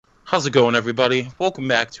How's it going, everybody? Welcome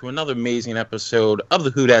back to another amazing episode of the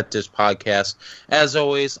Who Dat Dish podcast. As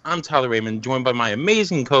always, I'm Tyler Raymond, joined by my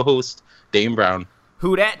amazing co-host, Dane Brown.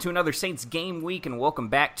 Who Dat to another Saints game week, and welcome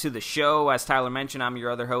back to the show. As Tyler mentioned, I'm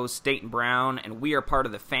your other host, Dayton Brown, and we are part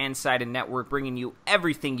of the Fansided Network, bringing you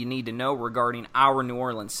everything you need to know regarding our New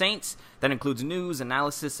Orleans Saints. That includes news,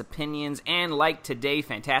 analysis, opinions, and like today,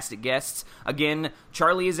 fantastic guests. Again,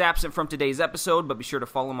 Charlie is absent from today's episode, but be sure to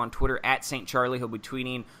follow him on Twitter at St. Charlie. He'll be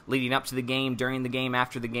tweeting leading up to the game, during the game,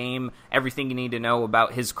 after the game, everything you need to know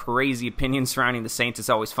about his crazy opinions surrounding the Saints. It's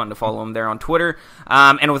always fun to follow him there on Twitter.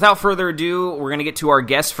 And without further ado, we're going to get to our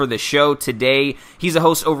guest for the show today. He's a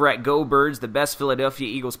host over at Go Birds, the best Philadelphia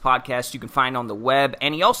Eagles podcast you can find on the web,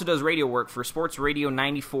 and he also does radio work for Sports Radio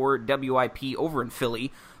 94 WIP over in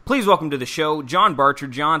Philly. Please welcome to the show, John Barcher.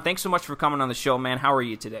 John, thanks so much for coming on the show, man. How are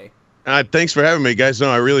you today? Thanks for having me, guys. No,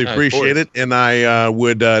 I really appreciate it, and I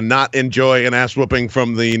would not enjoy an ass whooping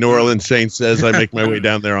from the New Orleans Saints as I make my way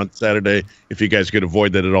down there on Saturday. If you guys could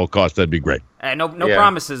avoid that at all costs, that'd be great. No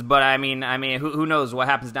promises, but I mean, who knows what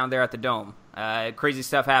happens down there at the Dome? Crazy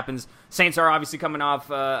stuff happens. Saints are obviously coming off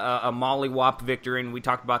a mollywop victory, and we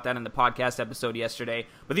talked about that in the podcast episode yesterday.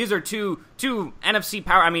 But these are two NFC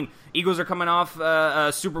power. I mean, Eagles are coming off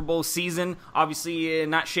a Super Bowl season, obviously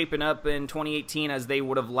not shaping up in 2018 as they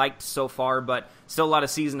would have liked so far, but still a lot of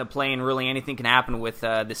season to play, and really anything can happen with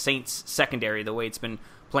the Saints secondary the way it's been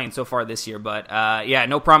playing so far this year. But yeah,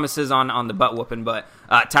 no promises on the butt whooping. But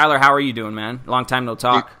Tyler, how are you doing, man? Long time no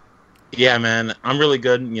talk. Yeah, man, I'm really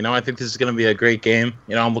good. I think this is going to be a great game.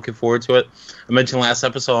 I'm looking forward to it. I mentioned last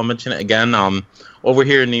episode, I'll mention it again. Over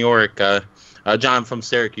here in New York, John from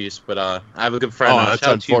Syracuse, but I have a good friend. That's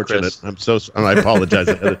unfortunate. I apologize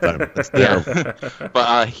ahead of time. That's terrible. Yeah.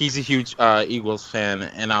 But he's a huge Eagles fan,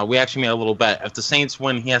 and we actually made a little bet. If the Saints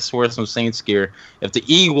win, he has to wear some Saints gear. If the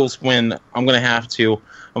Eagles win, I'm going to have to,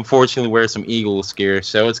 unfortunately, wear some Eagles gear.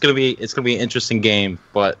 So it's gonna be an interesting game.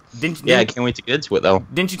 But I can't wait to get into it though.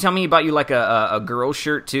 Didn't you tell me about you like a girl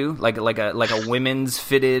shirt too, like a women's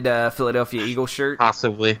fitted Philadelphia Eagles shirt?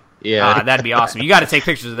 Possibly. Yeah, that'd be awesome. You got to take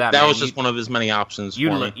pictures of that. That was just one of his many options.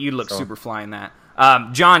 You look super fly in that.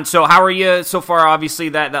 John, so how are you so far? Obviously,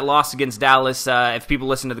 that loss against Dallas. If people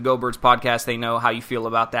listen to the Go Birds podcast, they know how you feel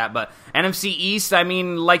about that. But NFC East, I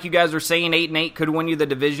mean, like you guys were saying, 8-8 could win you the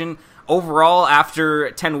division. Overall,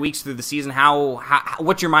 after 10 weeks through the season,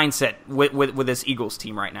 what's your mindset with this Eagles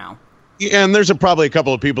team right now? Yeah, and there's probably a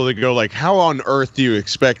couple of people that go like, how on earth do you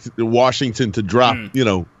expect Washington to drop,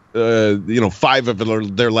 5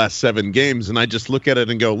 of their last 7 games? And I just look at it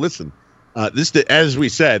and go, listen, as we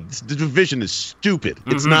said, the division is stupid.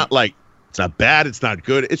 Mm-hmm. It's not like, it's not bad, it's not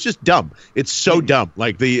good, it's just dumb. It's so dumb.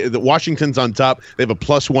 Like the Washington's on top. They have a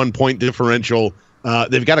 +1 point differential.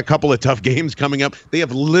 They've got a couple of tough games coming up. They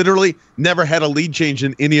have literally never had a lead change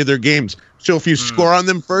in any of their games. So if you score on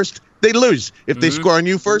them first, they lose. If they score on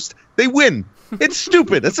you first, they win. It's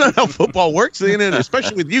stupid. That's not how football works,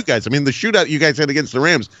 especially with you guys. I mean, the shootout you guys had against the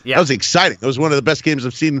Rams, that was exciting. That was one of the best games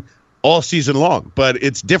I've seen all season long, but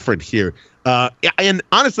it's different here. And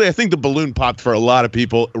honestly, I think the balloon popped for a lot of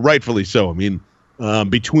people, rightfully so. I mean,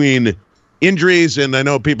 between injuries, and I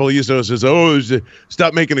know people use those as,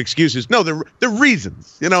 stop making excuses. No, they're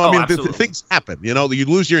reasons. Things happen. You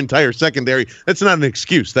lose your entire secondary. That's not an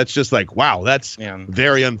excuse. That's just like, wow, that's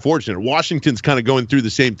very unfortunate. Washington's kind of going through the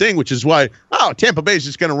same thing, which is why, Tampa Bay's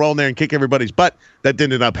just going to roll in there and kick everybody's butt. That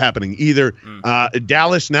didn't end up happening either.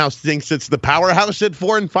 Dallas now thinks it's the powerhouse at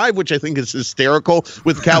 4-5, which I think is hysterical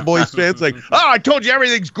with Cowboys fans. Like, I told you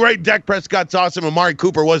everything's great. Dak Prescott's awesome. Amari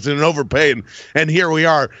Cooper wasn't an overpay, and here we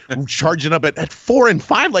are charging up at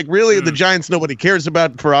 4-5. Like, really, the Giants nobody cares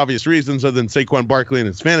about for obvious reasons other than Saquon Barkley and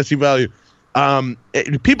his fantasy value.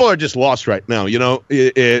 People are just lost right now.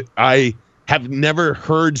 I have never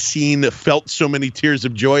felt so many tears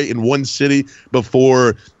of joy in one city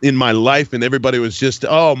before in my life, and everybody was just,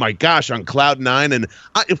 oh my gosh, on cloud 9. And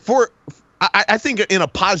I think in a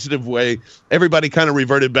positive way, everybody kind of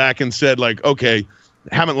reverted back and said, like, okay,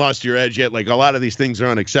 haven't lost your edge yet. Like, a lot of these things are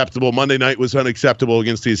unacceptable. Monday night was unacceptable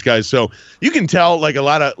against these guys. So you can tell, like, a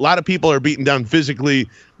lot of people are beaten down physically,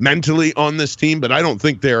 mentally on this team, but I don't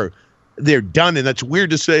think they're done. And that's weird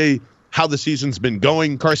to say how the season's been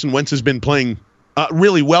going. Carson Wentz has been playing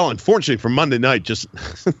really well. Unfortunately for Monday night, just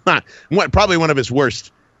probably one of his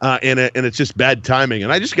worst. And it's just bad timing.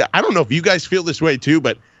 And I don't know if you guys feel this way too,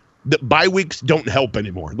 but the bye weeks don't help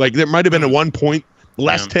anymore. Like, there might have been a 1 point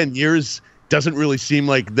last 10 years. Doesn't really seem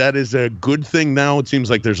like that is a good thing now. It seems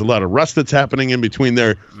like there's a lot of rust that's happening in between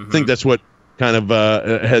there. I think that's what kind of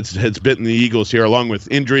has bitten the Eagles here, along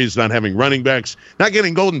with injuries, not having running backs, not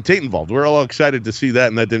getting Golden Tate involved. We're all excited to see that,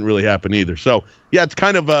 and that didn't really happen either. So, yeah, it's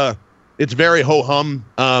kind of it's very ho-hum,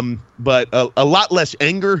 but a lot less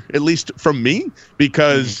anger, at least from me,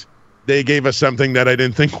 because they gave us something that I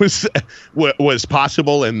didn't think was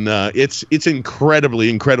possible, and it's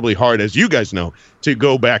incredibly hard, as you guys know, to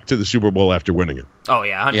go back to the Super Bowl after winning it. Oh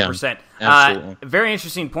yeah, 100%. Absolutely. Very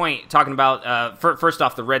interesting point. Talking about first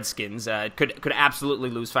off, the Redskins could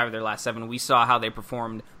absolutely lose 5 of their last 7. We saw how they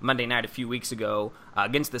performed Monday night a few weeks ago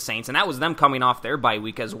against the Saints, and that was them coming off their bye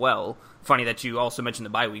week as well. Funny that you also mentioned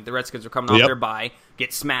the bye week. The Redskins are coming off their bye,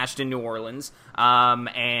 get smashed in New Orleans,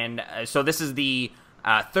 and so this is the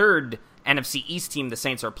third NFC East team the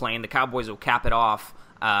Saints are playing. The Cowboys will cap it off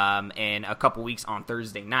in a couple weeks on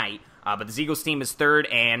Thursday night. But the Eagles team is third,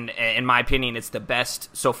 and in my opinion, it's the best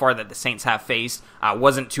so far that the Saints have faced.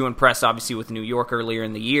 Wasn't too impressed, obviously, with New York earlier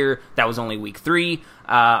in the year. That was only week 4.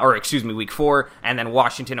 And then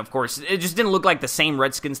Washington, of course. It just didn't look like the same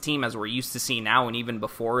Redskins team as we're used to seeing now, and even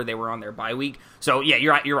before they were on their bye week. So, yeah,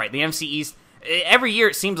 you're right. The NFC East, every year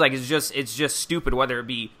it seems like it's just stupid, whether it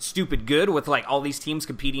be stupid good with like all these teams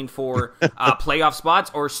competing for playoff spots,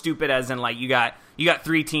 or stupid as in like you got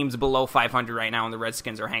 3 teams below 500 right now, and the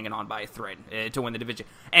Redskins are hanging on by a thread to win the division.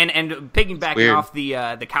 And piggybacking off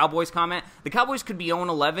the Cowboys comment, the Cowboys could be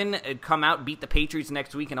 0-11, come out, beat the Patriots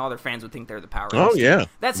next week, and all their fans would think they're the powerhouse. Oh yeah,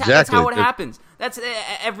 that's how it happens. That's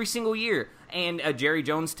every single year. And Jerry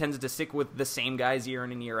Jones tends to stick with the same guys year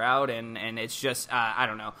in and year out, and it's just I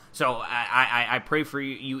don't know. So I pray for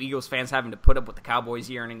you Eagles fans having to put up with the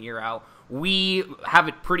Cowboys year in and year out. We have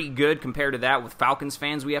it pretty good compared to that with Falcons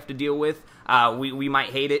fans we have to deal with. We might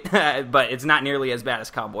hate it, but it's not nearly as bad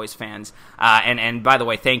as Cowboys fans. And by the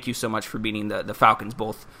way, thank you so much for beating the Falcons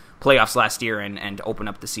both playoffs last year and to open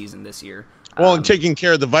up the season this year. Well, and taking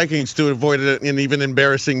care of the Vikings to avoid an even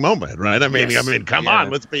embarrassing moment, right? I mean, come on,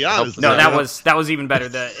 let's be honest. No, that was even better.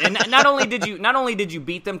 And not only did you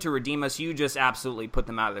beat them to redeem us, you just absolutely put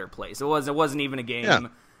them out of their place. It wasn't even a game. Yeah.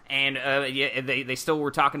 And they still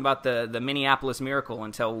were talking about the Minneapolis Miracle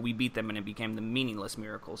until we beat them, and it became the meaningless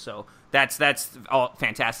Miracle. So that's all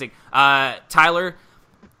fantastic. Tyler,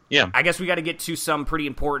 yeah, I guess we got to get to some pretty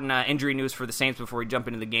important injury news for the Saints before we jump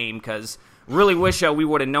into the game, because really wish we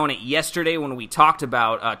would have known it yesterday when we talked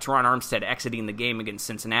about Teron Armstead exiting the game against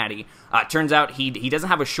Cincinnati. Turns out he doesn't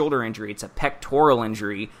have a shoulder injury. It's a pectoral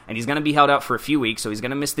injury, and he's going to be held out for a few weeks, so he's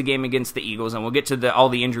going to miss the game against the Eagles, and we'll get to all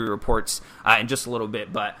the injury reports in just a little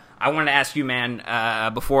bit. But I wanted to ask you, man,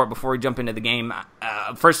 before we jump into the game,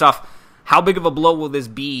 first off, how big of a blow will this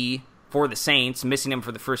be for the Saints, missing him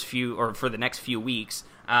for the next few weeks?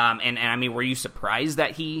 And I mean, were you surprised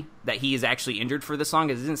that he is actually injured for this long?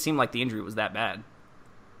 Because it didn't seem like the injury was that bad.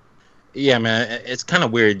 Yeah, man, it's kind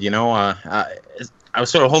of weird, I was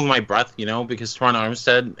sort of holding my breath, because Teron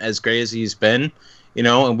Armstead, as great as he's been,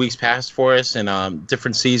 in weeks past for us and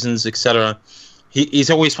different seasons, etc., he's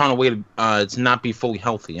always found a way to not be fully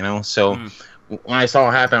healthy, So when I saw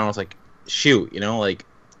it happen, I was like, shoot, like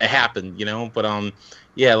it happened, But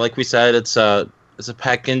yeah, like we said, it's a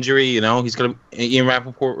pec injury, He's gonna. Ian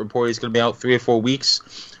Rappaport reported he's gonna be out 3 or 4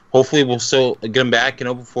 weeks. Hopefully, we'll still get him back,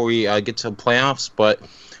 before we get to the playoffs. But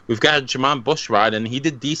we've got Jermon Bushrod, and he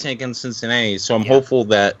did decent against Cincinnati. So I'm hopeful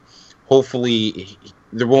that hopefully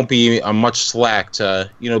there won't be much slack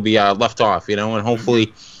to be left off, and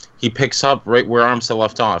hopefully he picks up right where Armstead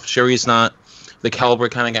left off. Sure, he's not the caliber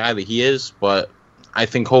kind of guy that he is, but I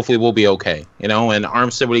think hopefully we'll be okay, and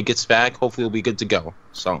Armstead, when he gets back, hopefully we'll be good to go.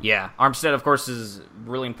 So yeah, Armstead, of course, is a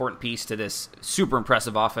really important piece to this super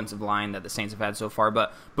impressive offensive line that the Saints have had so far.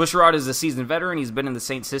 But Bushrod is a seasoned veteran. He's been in the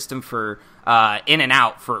Saints system for in and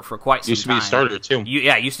out for quite some time. Used to be a starter, too.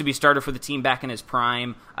 Used to be a starter for the team back in his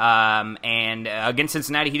prime. And against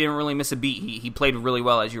Cincinnati, he didn't really miss a beat. He played really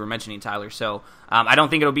well, as you were mentioning, Tyler. So I don't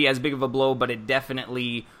think it'll be as big of a blow, but it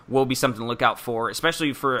definitely will be something to look out for,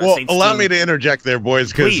 especially for a Saints allow team. Me to interject there,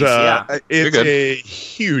 boys, because it's a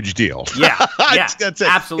huge deal. Yeah, yeah.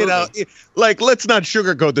 Absolutely. Let's not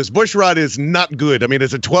sugarcoat this. Bushrod is not good. I mean,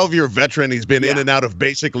 as a 12-year veteran, he's been in and out of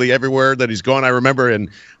basically everywhere that he's gone. I remember, and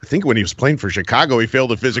I think when he was playing for Chicago, he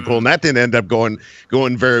failed a physical, and that didn't end up going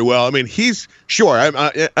very well. I mean, he's sure.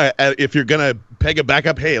 If you're gonna peg a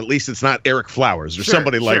backup, hey, at least it's not Eric Flowers or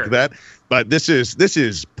somebody like that. But this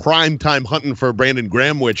is prime time hunting for Brandon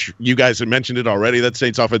Graham, which you guys have mentioned it already. That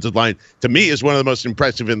Saints offensive line, to me, is one of the most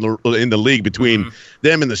impressive in the league between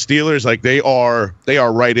them and the Steelers. Like they are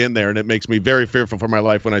right in there, and it makes me very fearful for my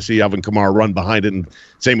life when I see Alvin Kamara run behind it, and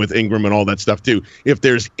same with Ingram and all that stuff too. If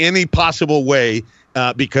there's any possible way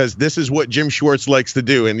because this is what Jim Schwartz likes to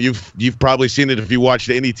do, and you've probably seen it if you watched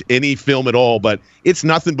any film at all. But it's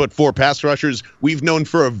nothing but 4 pass rushers. We've known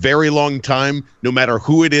for a very long time, no matter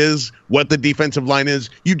who it is, what the defensive line is,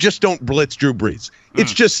 you just don't blitz Drew Brees.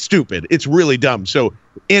 It's just stupid. It's really dumb. So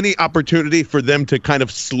any opportunity for them to kind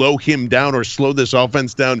of slow him down or slow this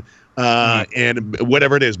offense down, and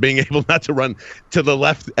whatever it is, being able not to run to the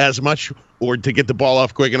left as much or to get the ball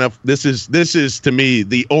off quick enough, this is to me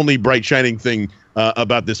the only bright shining thing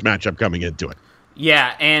about this matchup coming into it.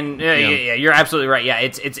 Yeah, and yeah, you're absolutely right. Yeah,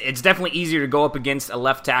 it's definitely easier to go up against a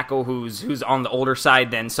left tackle who's on the older side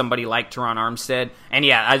than somebody like Teron Armstead. And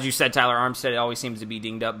yeah, as you said, Tyler Armstead always seems to be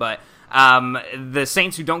dinged up, but the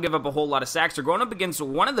Saints, who don't give up a whole lot of sacks, are going up against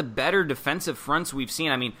one of the better defensive fronts we've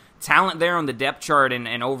seen. I mean, talent there on the depth chart,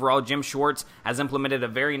 and overall, Jim Schwartz has implemented a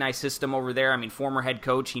very nice system over there. I mean, former head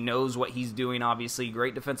coach, he knows what he's doing, obviously.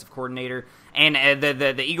 Great defensive coordinator. And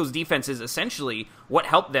the Eagles' defense is essentially what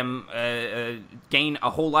helped them gain a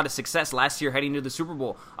whole lot of success last year heading to the Super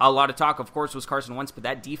Bowl. A lot of talk, of course, was Carson Wentz, but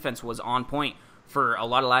that defense was on point for a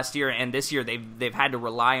lot of last year, and this year they've had to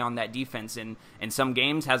rely on that defense. In some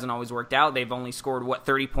games, hasn't always worked out. They've only scored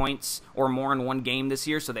 30 points or more in one game this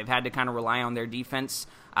year, so they've had to kind of rely on their defense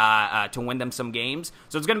to win them some games.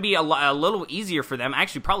 So it's going to be a little easier for them,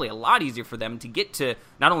 actually probably a lot easier for them to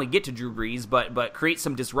not only get to Drew Brees, but create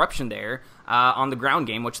some disruption there on the ground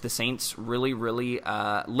game, which the Saints really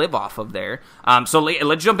live off of there. So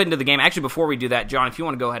let's jump into the game. Actually, before we do that, John, if you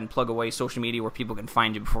want to go ahead and plug away social media where people can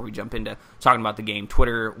find you before we jump into talking about the game,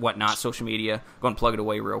 Twitter, whatnot, social media, go and plug it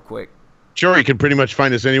away real quick. Sure, you can pretty much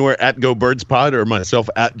find us anywhere at GoBirdsPod or myself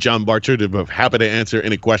at John Barchard. I'm happy to answer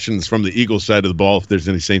any questions from the Eagles side of the ball if there's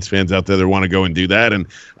any Saints fans out there that want to go and do that. And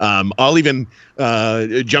I'll even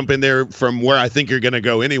jump in there from where I think you're going to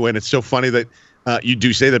go anyway. And it's so funny that you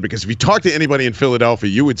do say that, because if you talk to anybody in Philadelphia,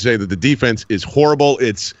 you would say that the defense is horrible.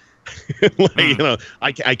 It's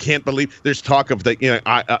I can't believe there's talk of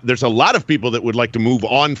that. There's a lot of people that would like to move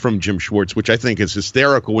on from Jim Schwartz, which I think is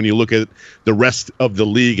hysterical when you look at the rest of the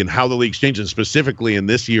league and how the league's changing, specifically in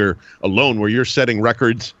this year alone, where you're setting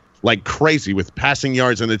records like crazy with passing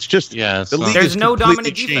yards, and it's just the league there's is no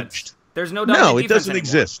dominant changed. Defense. There's no dominant defense. No, it doesn't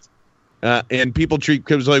exist. And people treat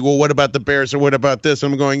kids like, well, what about the Bears or what about this?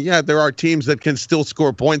 I'm going, yeah, there are teams that can still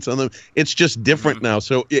score points on them. It's just different now.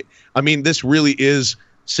 So, this really is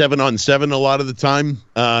 7-on-7 a lot of the time,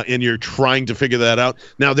 and you're trying to figure that out.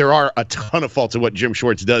 Now, there are a ton of faults of what Jim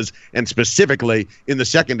Schwartz does, and specifically in the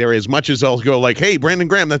secondary, as much as I'll go like, hey, Brandon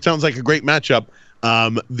Graham, that sounds like a great matchup.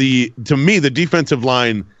 To me, the defensive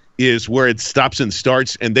line is where it stops and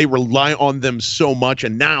starts, and they rely on them so much.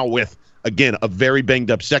 And now with, again, a very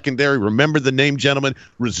banged-up secondary, remember the name, gentlemen,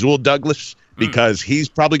 Rasul Douglas, because he's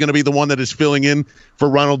probably going to be the one that is filling in for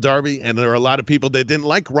Ronald Darby. And there are a lot of people that didn't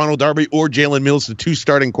like Ronald Darby or Jalen Mills, the 2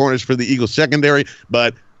 starting corners for the Eagles secondary.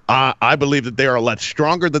 But I believe that they are a lot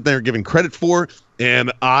stronger than they're given credit for.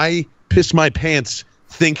 And I piss my pants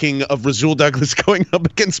thinking of Rasul Douglas going up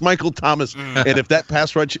against Michael Thomas. And if that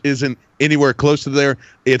pass rush isn't anywhere close to there,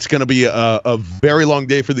 it's going to be a very long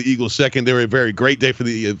day for the Eagles secondary, a very great day for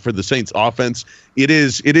the Saints offense. It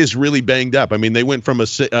is really banged up. I mean, they went from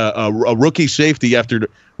a rookie safety after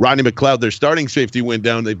Rodney McLeod, their starting safety, went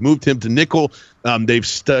down. They've moved him to nickel. They've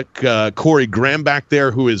stuck Corey Graham back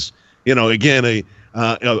there, who is, again,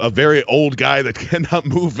 a very old guy that cannot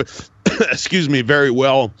move excuse me, very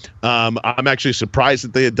well. I'm actually surprised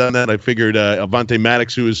that they had done that. I figured Avonte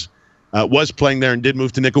Maddox, who was playing there and did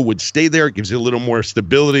move to nickel, would stay there. It gives you a little more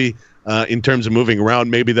stability in terms of moving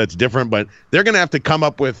around. Maybe that's different, but they're going to have to come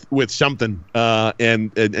up with something.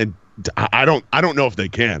 And I don't know if they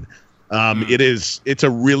can. It's a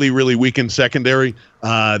really, really weakened secondary.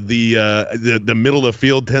 The middle of the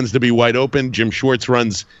field tends to be wide open. Jim Schwartz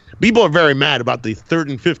runs. People are very mad about the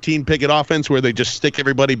 3rd and 15 picket offense, where they just stick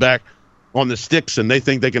everybody back on the sticks, and they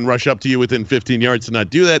think they can rush up to you within 15 yards to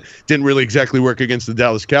not do that. Didn't really exactly work against the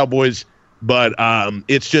Dallas Cowboys, but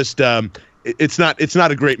it's just it's not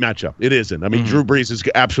a great matchup. It isn't. I mean, Drew Brees is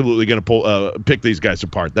absolutely going to pick these guys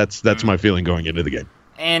apart. That's my feeling going into the game.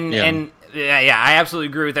 And I absolutely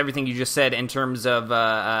agree with everything you just said in terms of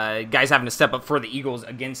guys having to step up for the Eagles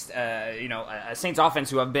against a Saints offense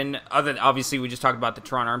who have been obviously we just talked about the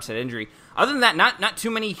Teron Armstead injury. Other than that, not too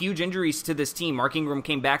many huge injuries to this team. Mark Ingram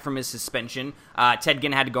came back from his suspension. Ted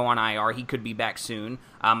Ginn had to go on IR. He could be back soon.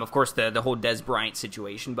 Of course, the whole Dez Bryant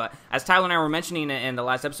situation. But as Tyler and I were mentioning in the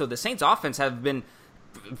last episode, the Saints offense have been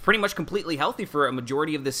pretty much completely healthy for a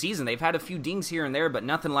majority of the season. They've had a few dings here and there, but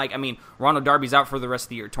nothing like, I mean, Ronald Darby's out for the rest of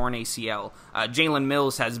the year, torn ACL. Jalen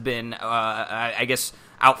Mills has been, I guess,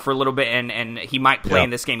 out for a little bit, and he might play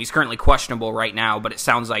in this game. He's currently questionable right now, but it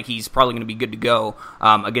sounds like he's probably going to be good to go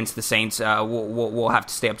against the Saints. We'll have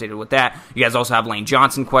to stay updated with that. You guys also have Lane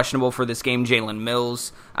Johnson questionable for this game. Jalen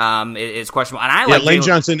Mills is questionable. And I like Lane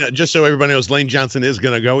Johnson, just so everybody knows, Lane Johnson is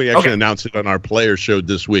going to go. We actually announced it on our player show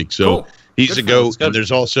this week. So he's a go. And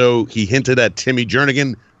there's also, he hinted at Timmy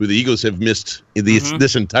Jernigan, who the Eagles have missed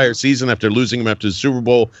this entire season after losing him after the Super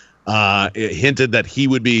Bowl. It hinted that he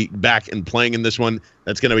would be back and playing in this one.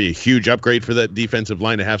 That's going to be a huge upgrade for that defensive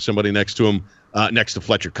line to have somebody next to him, next to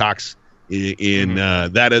Fletcher Cox in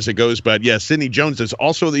that as it goes. But yeah, Sidney Jones is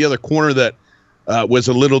also the other corner that was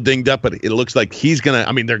a little dinged up, but it looks like he's going to,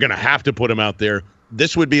 I mean, they're going to have to put him out there.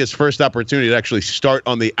 This would be his first opportunity to actually start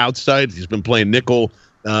on the outside. He's been playing nickel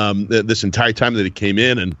this entire time that he came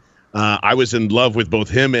in, and I was in love with both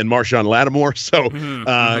him and Marshawn Lattimore, so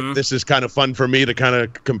this is kind of fun for me to kind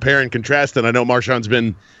of compare and contrast. And I know Marshawn's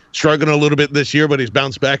been struggling a little bit this year, but he's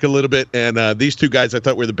bounced back a little bit. And these two guys I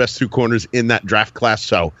thought were the best two corners in that draft class.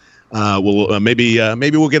 So we'll maybe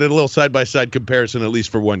we'll get a little side-by-side comparison, at least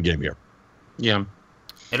for one game here. Yeah.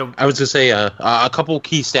 I was going to say a couple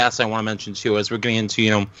key stats I want to mention, too, as we're getting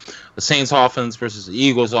into, the Saints offense versus the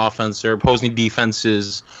Eagles offense, their opposing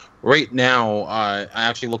defenses. Right now, I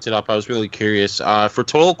actually looked it up. I was really curious. For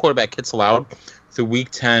total quarterback hits allowed through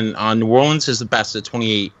Week 10, New Orleans is the best at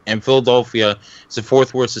 28, and Philadelphia is the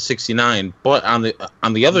fourth worst at 69. But on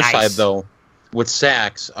the other side, though, with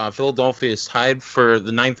sacks, Philadelphia is tied for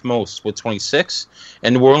the 9th most with 26,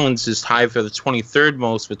 and New Orleans is tied for the 23rd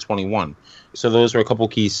most with 21. So those were a couple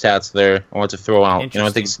key stats there I wanted to throw out. I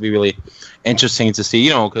think it's going to be really interesting to see,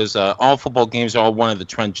 because all football games are all one of the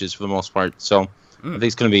trenches for the most part. So I think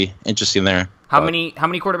it's going to be interesting there. How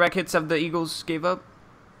many quarterback hits have the Eagles gave up?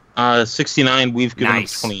 69. We've given up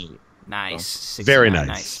 28. Nice. Very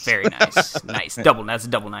nice. Very nice. Nice. That's a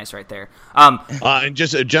double nice right there. And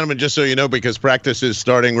just, gentlemen, just so you know, because practice is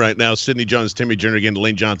starting right now, Sidney Jones, Timmy Jernigan,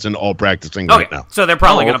 Lane Johnson, all practicing right now. So they're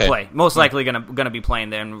probably going to play. Most likely going to be playing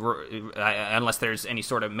then, unless there's any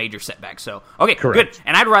sort of major setback. So good.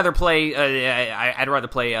 And I'd rather play.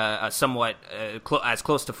 A somewhat as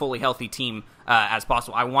close to fully healthy team as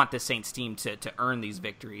possible. I want the Saints team to earn these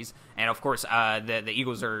victories. And, of course, the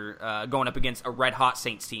Eagles are going up against a red-hot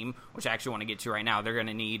Saints team, which I actually want to get to right now. They're going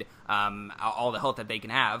to need all the help that they can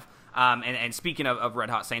have. And speaking of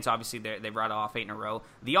red-hot Saints, obviously they've rattled off 8 in a row.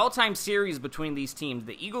 The all-time series between these teams,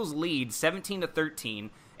 the Eagles lead 17-13.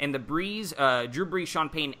 In the Drew Brees, Sean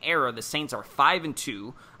Payton era, the Saints are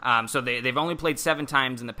 5-2. So they've only played 7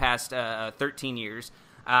 times in the past 13 years.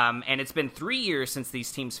 And it's been 3 years since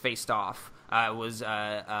these teams faced off. It was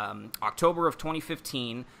October of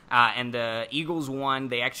 2015, and the Eagles won.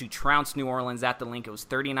 They actually trounced New Orleans at the Link. It was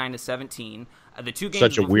 39-17. The two games.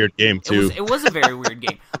 Such a weird game too. It was a very weird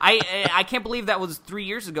game. I can't believe that was 3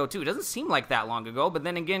 years ago too. It doesn't seem like that long ago, but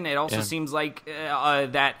then again, it also seems like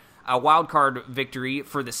that a wild card victory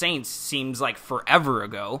for the Saints seems like forever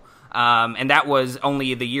ago. And that was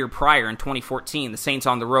only the year prior in 2014. The Saints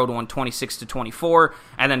on the road won 26-24,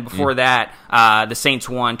 and then before that, the Saints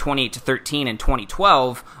won 28-13 in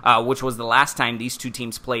 2012, which was the last time these two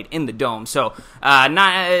teams played in the Dome. So,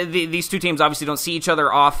 these two teams obviously don't see each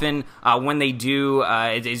other often. When they do,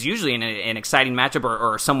 it is usually an exciting matchup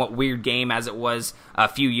or a somewhat weird game, as it was a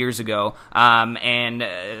few years ago. And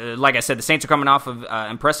like I said, the Saints are coming off of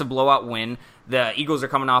impressive blowout win. The Eagles are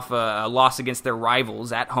coming off a loss against their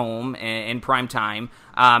rivals at home in prime time.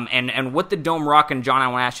 And with the Dome rocking, John, I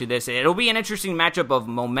want to ask you this. It'll be an interesting matchup of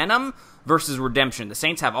momentum versus redemption. The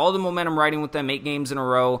Saints have all the momentum riding with them, 8 games in a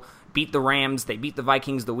row. Beat the Rams. They beat the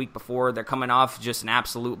Vikings the week before. They're coming off just an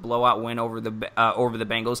absolute blowout win over the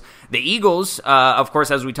Bengals. The Eagles, of course,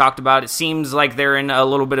 as we talked about, it seems like they're in a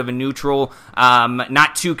little bit of a neutral,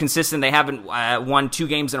 not too consistent. They haven't won 2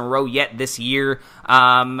 games in a row yet this year.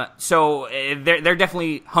 So they're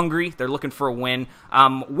definitely hungry. They're looking for a win.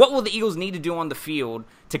 What will the Eagles need to do on the field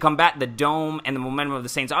to combat the Dome and the momentum of the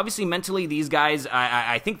Saints? Obviously, mentally, these guys,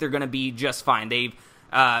 I think they're going to be just fine. They've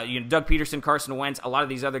Doug Peterson, Carson Wentz, a lot of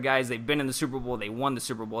these other guys, they've been in the Super Bowl, they won the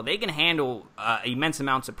Super Bowl. They can handle immense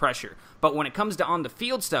amounts of pressure. But when it comes to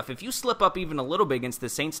on-the-field stuff, if you slip up even a little bit against the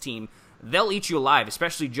Saints team, they'll eat you alive,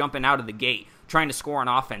 especially jumping out of the gate, trying to score on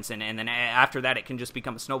offense, and then after that, it can just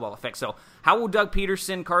become a snowball effect. So how will Doug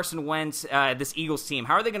Peterson, Carson Wentz, this Eagles team,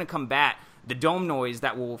 how are they going to combat the Dome noise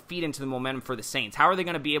that will feed into the momentum for the Saints? How are they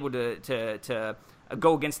going to be able to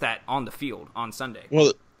go against that on the field on Sunday?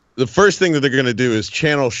 Well, the first thing that they're going to do is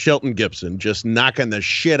channel Shelton Gibson, just knocking the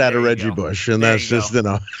shit out of Reggie Bush, and that's just that's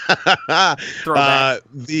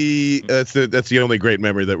the only great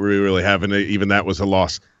memory that we really have, and even that was a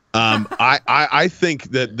loss. I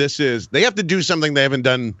think that they have to do something they haven't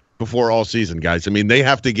done before all season, guys. I mean, they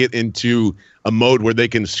have to get into a mode where they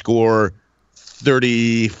can score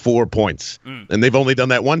 34 points. And they've only done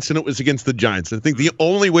that once, and it was against the Giants. I think the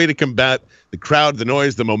only way to combat the crowd, the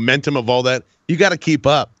noise, the momentum of all that, you got to keep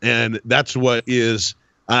up. And that's what is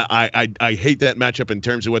I hate that matchup in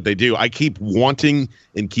terms of what they do. I keep wanting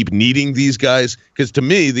and keep needing these guys because, to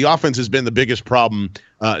me, the offense has been the biggest problem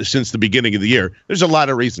since the beginning of the year. There's a lot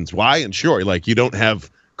of reasons why, and sure, like you don't have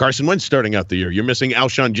Carson Wentz starting out the year. You're missing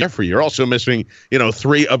Alshon Jeffrey. You're also missing,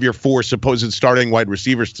 3 of your 4 supposed starting wide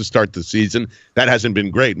receivers to start the season. That hasn't been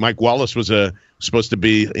great. Mike Wallace was supposed to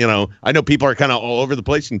be, I know people are kind of all over the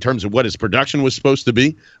place in terms of what his production was supposed to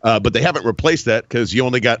be, but they haven't replaced that because you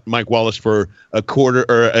only got Mike Wallace for a quarter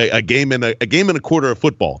or a game and a quarter of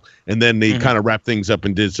football, and then they kind of wrapped things up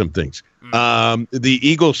and did some things. The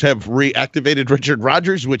Eagles have reactivated Richard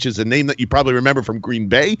Rodgers, which is a name that you probably remember from Green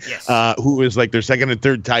Bay, who is like their second and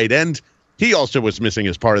third tight end. He also was missing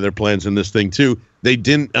as part of their plans in this thing too. They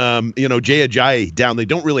didn't, Jay Ajayi down. They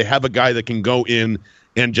don't really have a guy that can go in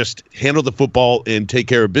and just handle the football and take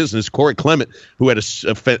care of business. Corey Clement, who had a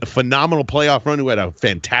phenomenal playoff run, who had a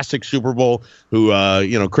fantastic Super Bowl, who,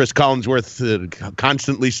 Chris Collinsworth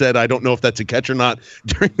constantly said, I don't know if that's a catch or not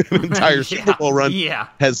during the entire Super Bowl run,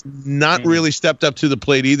 has not really stepped up to the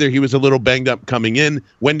plate either. He was a little banged up coming in.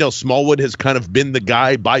 Wendell Smallwood has kind of been the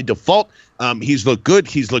guy by default. He's looked good.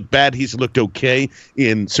 He's looked bad. He's looked okay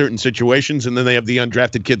in certain situations. And then they have the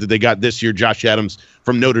undrafted kid that they got this year, Josh Adams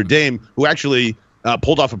from Notre Dame, who actually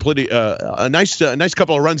pulled off a nice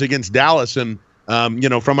couple of runs against Dallas. And,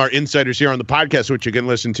 from our insiders here on the podcast, which you can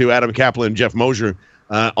listen to, Adam Kaplan and Jeff Mosier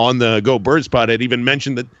on the Go Birds pod, had even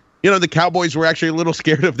mentioned that, the Cowboys were actually a little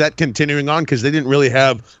scared of that continuing on because they didn't really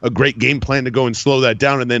have a great game plan to go and slow that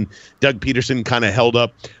down. And then Doug Peterson kind of held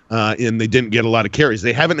up and they didn't get a lot of carries.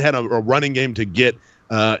 They haven't had a running game to get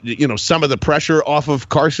some of the pressure off of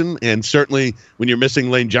Carson, and certainly when you're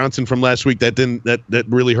missing Lane Johnson from last week, that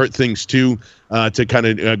really hurt things too, to kind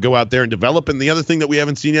of go out there and develop. And the other thing that we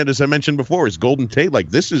haven't seen yet, as I mentioned before, is Golden Tate. Like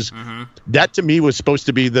this is that to me was supposed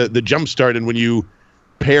to be the jump start. And when you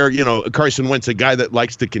pair, Carson Wentz, a guy that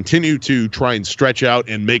likes to continue to try and stretch out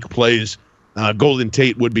and make plays, Golden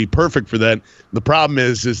Tate would be perfect for that. The problem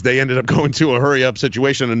is they ended up going to a hurry up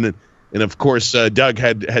situation, and of course, Doug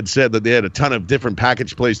had said that they had a ton of different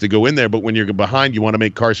package plays to go in there, but when you're behind, you want to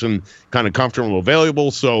make Carson kind of comfortable and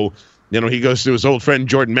available. So, he goes to his old friend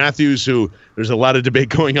Jordan Matthews, who there's a lot of debate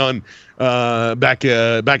going on back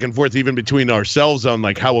and forth, even between ourselves, on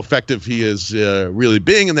like how effective he is really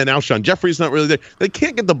being. And then Alshon Jeffrey's not really there. They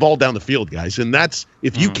can't get the ball down the field, guys. And that's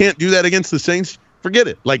if you can't do that against the Saints, forget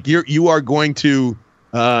it. Like you are going to,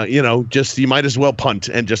 you might as well punt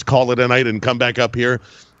and just call it a night and come back up here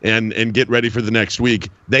and get ready for the next week.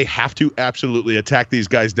 They have to absolutely attack these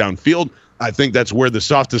guys downfield. I think that's where the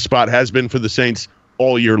softest spot has been for the Saints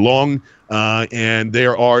all year long. And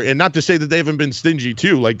not to say that they haven't been stingy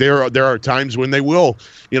too. Like there are times when they will,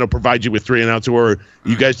 provide you with 3 and outs, or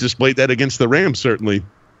you guys displayed that against the Rams, certainly.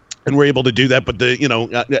 And we're able to do that, but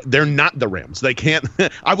they're not the Rams. They can't.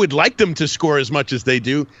 I would like them to score as much as they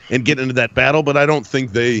do and get into that battle, but I don't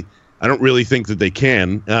really think that they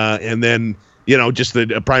can. And then, just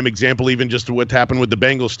a prime example, even just what happened with the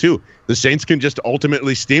Bengals too. The Saints can just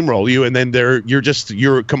ultimately steamroll you, and then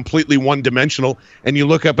you're completely one-dimensional. And you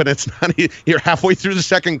look up, and it's not. You're halfway through the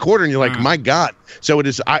second quarter, and you're like, my God. So it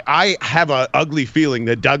is. I have an ugly feeling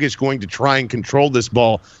that Doug is going to try and control this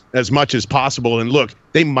ball as much as possible. And look,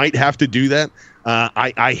 they might have to do that.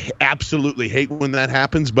 I absolutely hate when that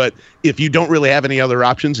happens. But if you don't really have any other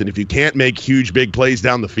options, and if you can't make huge, big plays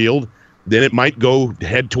down the field, then it might go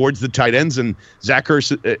head towards the tight ends. And Zach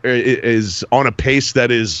Ertz is on a pace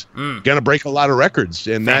that is going to break a lot of records.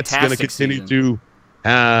 And that's going to continue to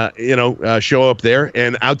show up there.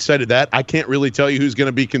 And outside of that, I can't really tell you who's going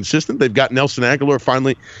to be consistent. They've got Nelson Aguilar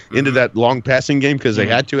finally into that long passing game because they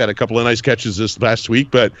had a couple of nice catches this last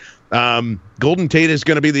week. But Golden Tate is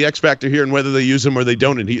going to be the X factor here, and whether they use him or they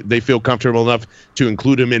don't, and they feel comfortable enough to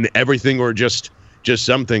include him in everything or just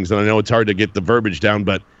some things. And I know it's hard to get the verbiage down,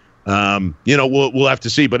 but we'll have to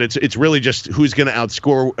see. But it's really just who's going to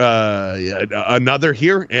outscore another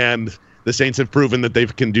here, and the Saints have proven that they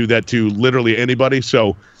can do that to literally anybody.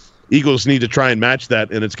 So Eagles need to try and match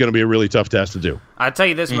that, and it's going to be a really tough task to do. I'll tell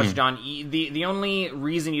you this much, John. The only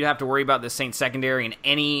reason you have to worry about the Saints secondary in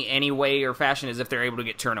any way or fashion is if they're able to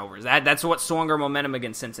get turnovers. That's what swung our momentum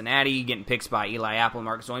against Cincinnati, getting picks by Eli Apple and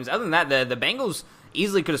Marcus Williams. Other than that, the Bengals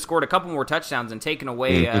easily could have scored a couple more touchdowns and taken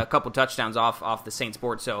away a couple touchdowns off the Saints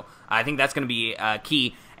board. So I think that's going to be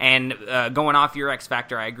key. And going off your X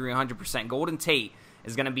factor, I agree 100%. Golden Tate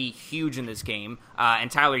is going to be huge in this game. And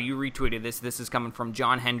Tyler, you retweeted this. This is coming from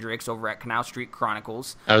John Hendricks over at Canal Street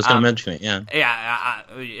Chronicles. I was going to mention it, yeah. Yeah,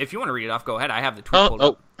 if you want to read it off, go ahead. I have the tweet pulled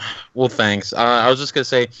up. Well, thanks. I was just going to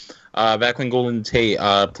say, back when Golden Tate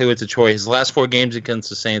played with Detroit, his last 4 games against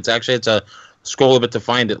the Saints, actually it's a scroll a bit to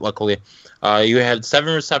find it, luckily. You had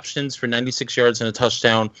 7 receptions for 96 yards and a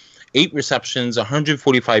touchdown, 8 receptions,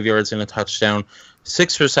 145 yards and a touchdown,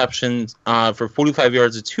 6 receptions for 45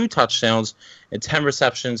 yards and 2 touchdowns, and 10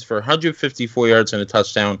 receptions for 154 yards and a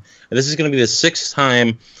touchdown. And this is going to be the 6th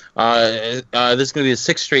time. This is going to be the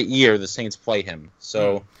 6th straight year the Saints play him.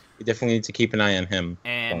 So you definitely need to keep an eye on him.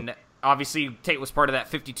 And obviously, Tate was part of that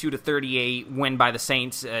 52-38 win by the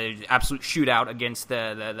Saints, absolute shootout against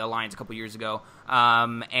the Lions a couple years ago.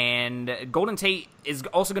 And Golden Tate is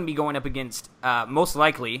also going to be going up against, most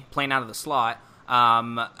likely, playing out of the slot,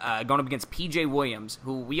 going up against P.J. Williams,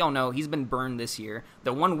 who we all know he's been burned this year.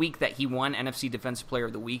 The 1 week that he won NFC Defensive Player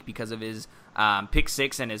of the Week because of his pick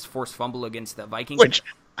 6 and his forced fumble against the Vikings. Which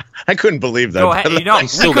I couldn't believe that. Go ahead. We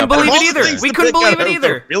couldn't believe it either. We couldn't believe it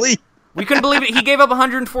either. Really? We couldn't believe it. He gave up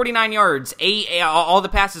 149 yards. All the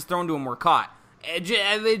passes thrown to him were caught.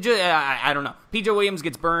 I don't know. P.J. Williams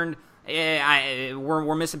gets burned.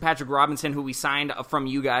 We're missing Patrick Robinson, who we signed from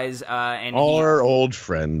you guys, and our old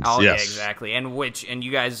friends. Oh, yes, yeah, exactly. And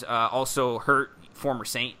you guys also hurt former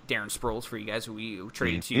Saint Darren Sproles for you guys, who we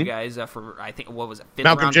traded to you guys for, I think, what was it?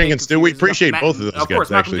 Malcolm Jenkins. Do we appreciate both of those guys? Of course,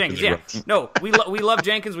 Malcolm actually, Jenkins. Yeah, no, we love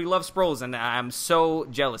Jenkins, we love Sproles, and I'm so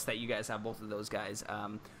jealous that you guys have both of those guys.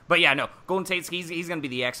 But yeah, no, Golden Tate's he's going to be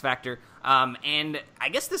the X factor, and I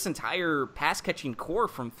guess this entire pass catching core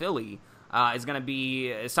from Philly is going to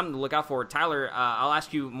be something to look out for. Tyler, I'll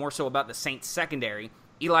ask you more so about the Saints secondary.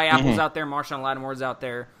 Eli Apple's out there, Marshawn Lattimore's out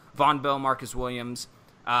there, Von Bell, Marcus Williams.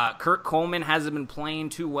 Kurt Coleman hasn't been playing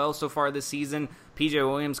too well so far this season. P.J.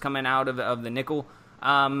 Williams coming out of the nickel.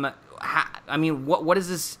 I mean, what is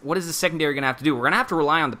this secondary going to have to do? We're going to have to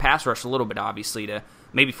rely on the pass rush a little bit, obviously, to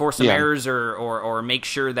maybe force some errors or make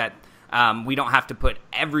sure that we don't have to put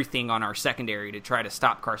everything on our secondary to try to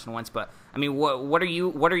stop Carson Wentz. But I mean, what are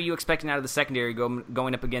you expecting out of the secondary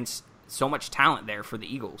going up against so much talent there for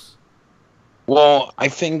the Eagles? Well, I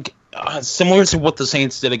think similar to what the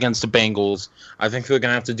Saints did against the Bengals, I think they're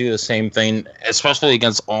going to have to do the same thing, especially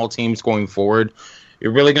against all teams going forward.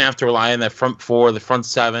 You're really going to have to rely on that front 4, the front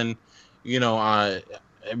 7,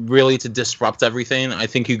 really to disrupt everything. I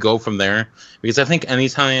think you go from there, because I think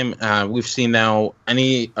anytime we've seen now,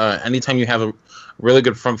 anytime you have a really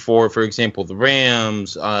good front 4, for example, the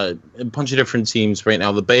Rams, a bunch of different teams right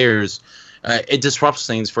now, the Bears, it disrupts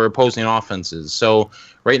things for opposing offenses. So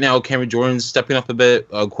right now, Cameron Jordan's stepping up a bit.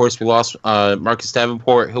 Of course, we lost Marcus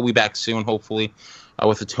Davenport. He'll be back soon, hopefully,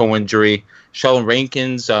 with a toe injury. Sheldon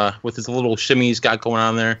Rankins, with his little shimmy he's got going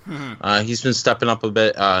on there, he's been stepping up a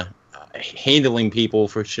bit, handling people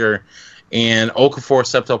for sure. And Okafor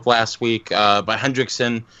stepped up last week, but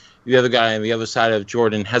Hendrickson, the other guy on the other side of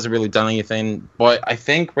Jordan, hasn't really done anything. But I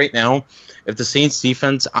think right now, if the Saints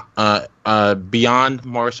defense beyond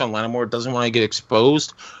Marshawn Lattimore doesn't want to get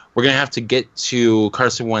exposed, we're going to have to get to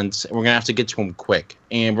Carson Wentz, and we're going to have to get to him quick.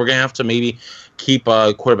 And we're going to have to maybe keep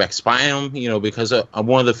a quarterback spy on him, because I'm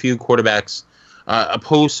one of the few quarterbacks,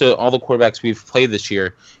 opposed to all the quarterbacks we've played this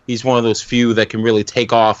year, he's one of those few that can really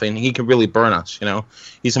take off, and he can really burn us,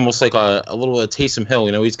 He's almost like a little Taysom Hill,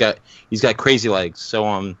 he's got crazy legs.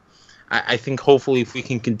 So I think hopefully if we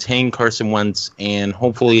can contain Carson Wentz, and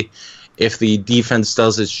hopefully if the defense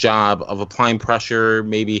does its job of applying pressure,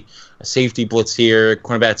 maybe a safety blitz here,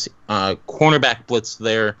 cornerback blitz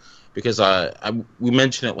there, because we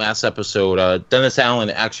mentioned it last episode, Dennis Allen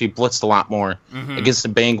actually blitzed a lot more against the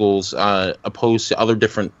Bengals, opposed to other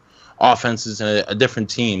different offenses and different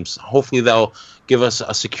teams. Hopefully they'll give us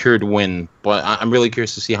a secured win, but I'm really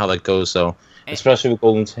curious to see how that goes, though. Especially with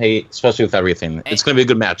Golden Tate, especially with everything. It's going to be a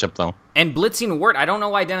good matchup, though. And blitzing worked. I don't know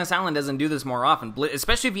why Dennis Allen doesn't do this more often,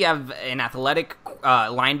 especially if you have an athletic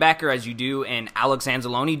linebacker, as you do in Alex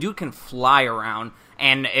Anzalone. Dude can fly around.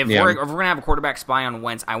 And if we're going to have a quarterback spy on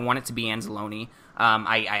Wentz, I want it to be Anzalone.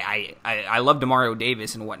 I love Demario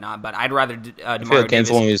Davis and whatnot, but I'd rather Demario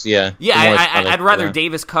Davis. I'd rather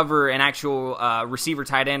Davis cover an actual receiver,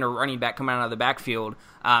 tight end, or running back coming out of the backfield,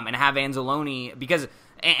 and have Anzalone, because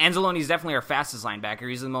Anzalone's definitely our fastest linebacker.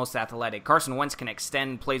 He's the most athletic. Carson Wentz can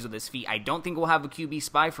extend plays with his feet. I don't think we'll have a QB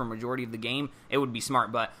spy for a majority of the game. It would be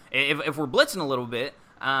smart, but if we're blitzing a little bit,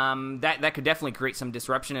 that could definitely create some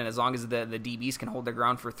disruption, and as long as the DBs can hold their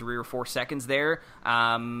ground for 3 or 4 seconds there,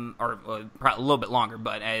 or probably a little bit longer,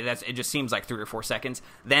 but it just seems like 3 or 4 seconds,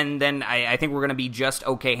 then I think we're going to be just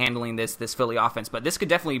okay handling this Philly offense. But this could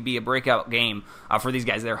definitely be a breakout game for these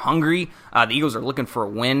guys. They're hungry. The Eagles are looking for a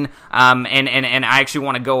win, and I actually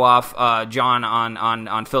want to go off John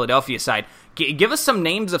on Philadelphia's side. Give us some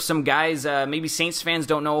names of some guys maybe Saints fans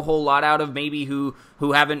don't know a whole lot out of, maybe who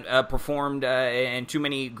haven't performed in too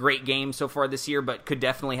many great games so far this year, but could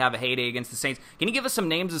definitely have a heyday against the Saints. Can you give us some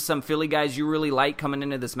names of some Philly guys you really like coming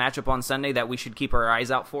into this matchup on Sunday that we should keep our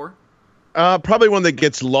eyes out for? Probably one that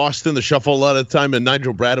gets lost in the shuffle a lot of the time, and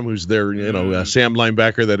Nigel Bradham, who's their Sam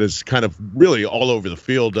linebacker that is kind of really all over the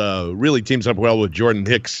field, really teams up well with Jordan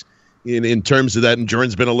Hicks in terms of that, and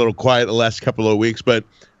Jordan's been a little quiet the last couple of weeks, but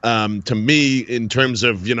to me, in terms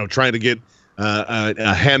of trying to get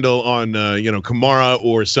a handle on Kamara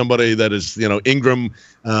or somebody that is Ingram,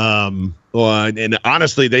 and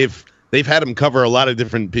honestly they've had him cover a lot of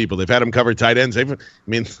different people. They've had him cover tight ends. They've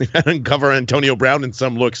had him cover Antonio Brown in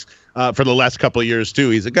some looks for the last couple of years too.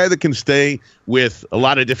 He's a guy that can stay with a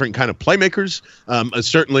lot of different kind of playmakers.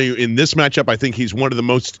 Certainly in this matchup, I think he's one of the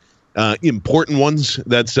most important ones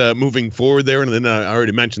that's moving forward there. And then I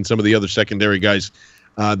already mentioned some of the other secondary guys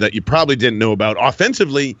that you probably didn't know about.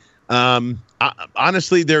 Offensively,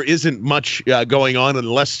 honestly, there isn't much going on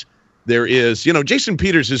unless there is, Jason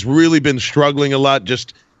Peters has really been struggling a lot,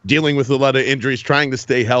 just dealing with a lot of injuries, trying to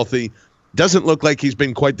stay healthy. Doesn't look like he's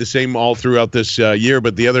been quite the same all throughout this year,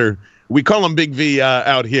 but the other, we call him Big V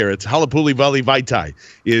out here. It's Halapuli Vali Vaitai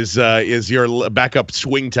is your backup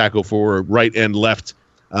swing tackle for right and left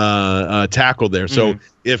tackle there. So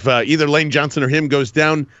if either Lane Johnson or him goes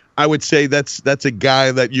down, I would say that's a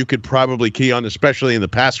guy that you could probably key on, especially in the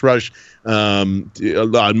pass rush.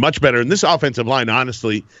 Much better in this offensive line,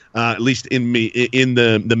 honestly. At least in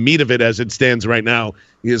the meat of it as it stands right now,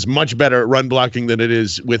 is much better at run blocking than it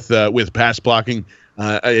is with pass blocking.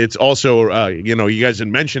 It's also you guys had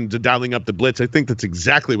mentioned dialing up the blitz. I think that's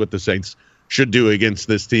exactly what the Saints should do against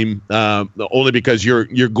this team. Only because you're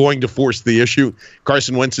going to force the issue.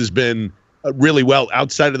 Carson Wentz has been really well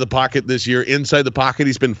outside of the pocket this year. Inside the pocket,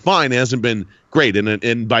 he's been fine. Hasn't been great,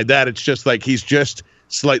 and by that, it's just like he's just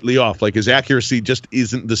slightly off. Like his accuracy just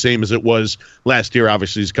isn't the same as it was last year.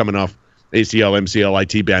 Obviously, he's coming off ACL,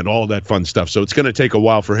 MCL, IT band, all that fun stuff. So it's going to take a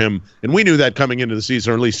while for him, and we knew that coming into the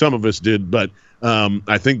season, or at least some of us did. But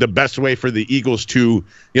I think the best way for the Eagles to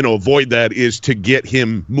avoid that is to get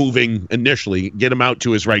him moving initially, get him out to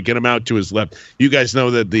his right, get him out to his left. You guys know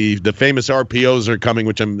that the famous RPOs are coming,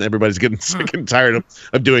 which everybody's getting sick and tired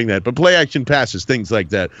of doing that. But play action passes, things like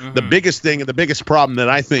that. The biggest thing and the biggest problem that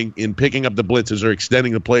I think in picking up the blitzes or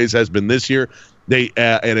extending the plays has been this year.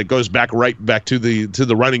 And it goes back to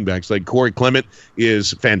the running backs. Like Corey Clement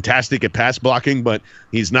is fantastic at pass blocking, but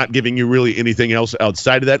he's not giving you really anything else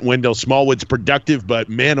outside of that. Wendell Smallwood's productive, but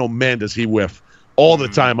man, oh man, does he whiff all the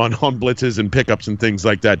time on blitzes and pickups and things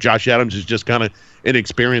like that. Josh Adams is just kind of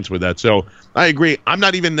inexperienced with that. So I agree. I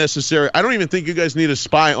don't even think you guys need a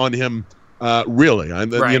spy on him. Really, right.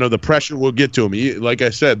 The pressure will get to him. Like I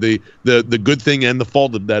said, the good thing and the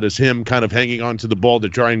fault of that is him kind of hanging on to the ball to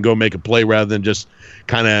try and go make a play rather than just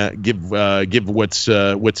kind of give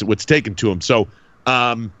what's taken to him. So,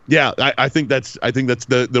 I think that's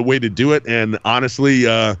the way to do it. And honestly,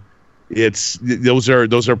 those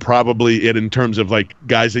are probably it in terms of like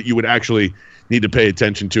guys that you would actually need to pay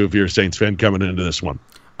attention to if you're a Saints fan coming into this one.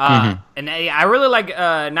 And I really like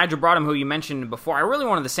Nigel Bradham, who you mentioned before. I really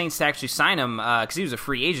wanted the Saints to actually sign him because he was a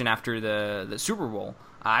free agent after the Super Bowl.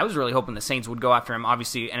 I was really hoping the Saints would go after him.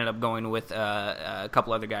 Obviously, ended up going with a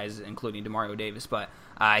couple other guys, including Demario Davis. But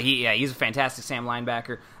he's a fantastic Sam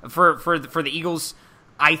linebacker. For the Eagles,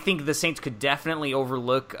 I think the Saints could definitely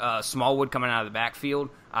overlook Smallwood coming out of the backfield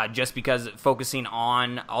just because focusing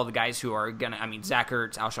on all the guys who are going to, Zach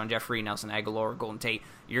Ertz, Alshon Jeffrey, Nelson Aguilar, Golden Tate,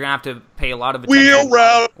 you're going to have to pay a lot of attention. Wheel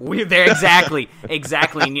route! There, exactly.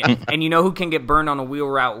 And you know who can get burned on a wheel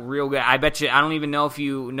route real good? I bet you, I don't even know if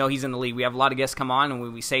you know he's in the league. We have a lot of guests come on, and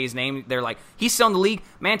when we say his name, they're like, he's still in the league.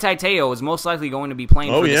 Manti Te'o is most likely going to be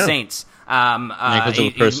playing for the Saints. He's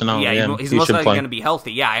most likely going to be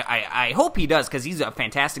healthy. Yeah, I hope he does because he's a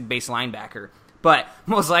fantastic base linebacker. But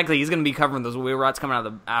most likely he's going to be covering those wheel routes coming out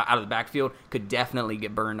of the backfield. Could definitely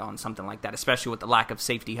get burned on something like that, especially with the lack of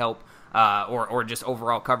safety help or just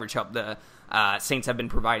overall coverage help the Saints have been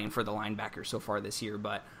providing for the linebackers so far this year.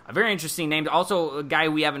 But a very interesting name. Also, a guy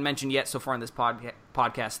we haven't mentioned yet so far in this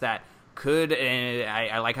podcast that could,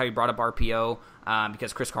 I like how you brought up RPO,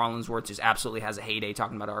 because Chris Collinsworth just absolutely has a heyday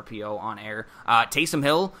talking about RPO on air. Taysom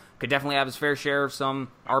Hill could definitely have his fair share of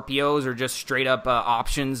some RPOs or just straight up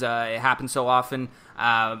options. It happens so often.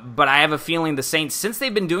 But I have a feeling the Saints, since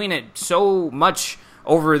they've been doing it so much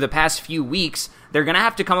over the past few weeks, they're going to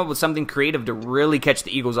have to come up with something creative to really catch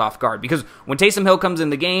the Eagles off guard. Because when Taysom Hill comes in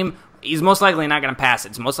the game, he's most likely not going to pass it.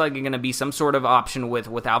 It's most likely going to be some sort of option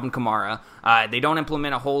with Alvin Kamara. They don't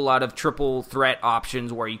implement a whole lot of triple threat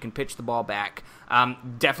options where you can pitch the ball back.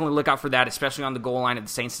 Definitely look out for that, especially on the goal line if the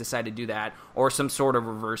Saints decide to do that, or some sort of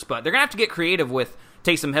reverse. But they're going to have to get creative with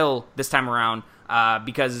Taysom Hill this time around,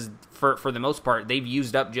 because for the most part, they've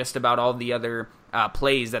used up just about all the other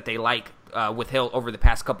plays that they like with Hill over the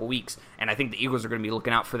past couple weeks, and I think the Eagles are going to be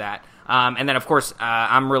looking out for that. And then, of course,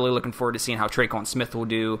 I'm really looking forward to seeing how Tre'Quan Smith will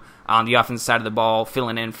do on the offensive side of the ball,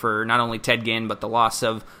 filling in for not only Ted Ginn, but the loss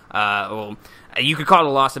of, you could call it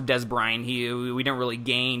a loss of Des Bryant. We didn't really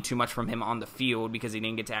gain too much from him on the field because he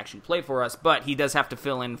didn't get to actually play for us, but he does have to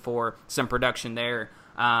fill in for some production there.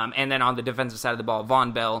 And then on the defensive side of the ball,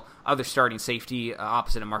 Von Bell, other starting safety,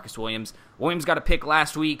 opposite of Marcus Williams. Williams got a pick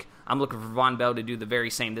last week. I'm looking for Von Bell to do the very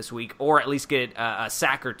same this week, or at least get a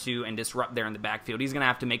sack or two and disrupt there in the backfield. He's going to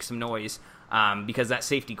have to make some noise because that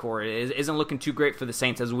safety core isn't looking too great for the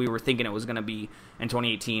Saints as we were thinking it was going to be in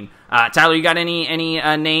 2018. Tyler, you got any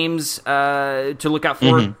names to look out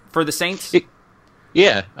for the Saints?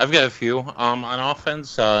 Yeah, I've got a few. On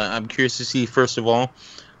offense, I'm curious to see, first of all,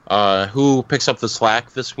 who picks up the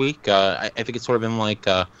slack this week. I think it's sort of been like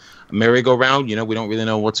a merry-go-round. We don't really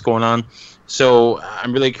know what's going on. So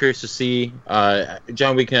I'm really curious to see.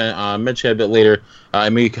 John, we can mention it a bit later.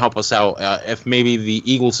 Maybe you can help us out if maybe the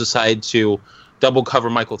Eagles decide to double cover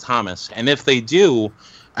Michael Thomas. And if they do,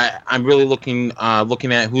 I'm really looking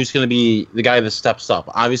at who's going to be the guy that steps up.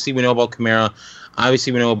 Obviously, we know about Kamara.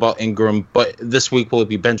 Obviously, we know about Ingram, but this week will it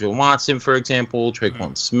be Benjamin Watson, for example,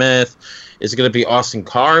 Tre'Quan Smith? Is it going to be Austin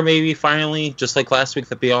Carr, maybe, finally, just like last week?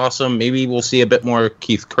 That'd be awesome. Maybe we'll see a bit more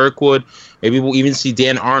Keith Kirkwood. Maybe we'll even see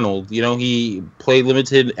Dan Arnold. He played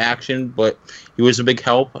limited action, but he was a big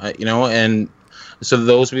help, and so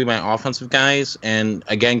those would be my offensive guys. And,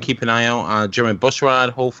 again, keep an eye out on Jeremy Bushrod.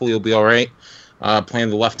 Hopefully he'll be all right playing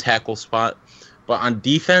the left tackle spot. But on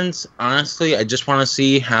defense, honestly, I just want to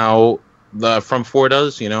see how the front four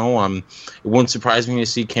does. It wouldn't surprise me to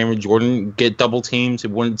see Cameron Jordan get double teamed. It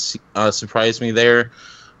wouldn't surprise me there.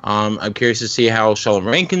 I'm curious to see how Sheldon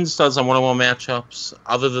Rankins does on one-on-one matchups.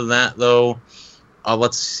 Other than that, though,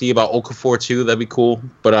 let's see about Okafor too. That'd be cool.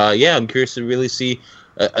 But I'm curious to really see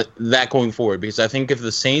that going forward, because I think if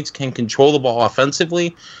the Saints can control the ball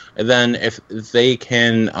offensively, and then if they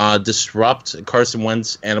can disrupt Carson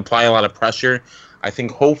Wentz and apply a lot of pressure, I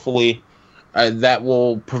think hopefully that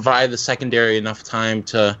will provide the secondary enough time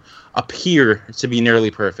to appear to be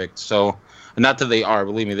nearly perfect. So, not that they are,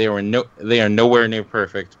 believe me, they are nowhere near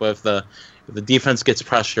perfect. But if the defense gets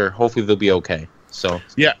pressure, hopefully they'll be okay. So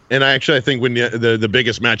yeah, and I think when the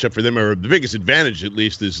biggest matchup for them, or the biggest advantage at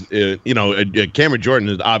least, is Cameron Jordan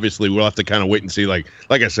is obviously, we'll have to kind of wait and see. Like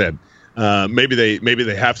I said. Maybe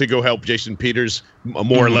they have to go help Jason Peters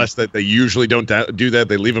more or less. That they usually don't do that.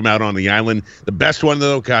 They leave him out on the island. The best one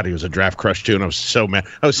though, God, he was a draft crush too, and I was so mad.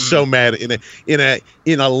 So mad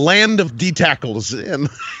in a land of D tackles,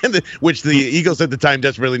 which the Eagles at the time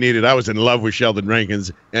desperately needed. I was in love with Sheldon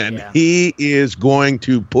Rankins, and he is going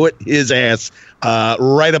to put his ass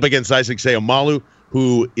right up against Isaac Seumalo,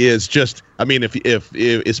 who is just. I mean, if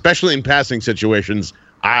especially in passing situations.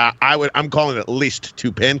 I'm calling it at least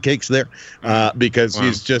two pancakes there, because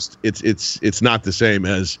he's just it's not the same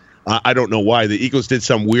as I don't know why the Eagles did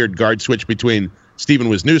some weird guard switch between Steven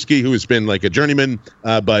Wisniewski, who has been like a journeyman,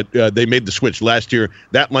 but they made the switch last year.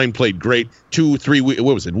 That line played great. 2-3 week,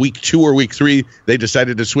 what was it, week 2 or week 3? They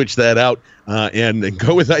decided to switch that out and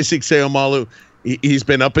go with Isaac Seumalo. He's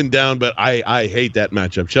been up and down, but I hate that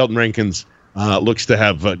matchup. Sheldon Rankins looks to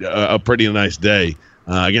have a pretty nice day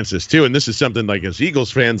against this too, and this is something like as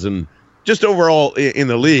Eagles fans and just overall in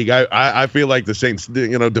the league, I feel like the Saints,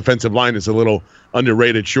 defensive line is a little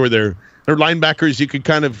underrated. Sure, their linebackers you could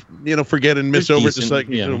kind of forget and miss over, just like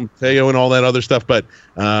Teo and all that other stuff. But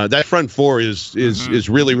that front four is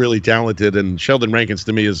really, really talented, and Sheldon Rankins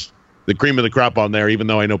to me is the cream of the crop on there. Even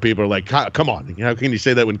though I know people are like, "Come on, how can you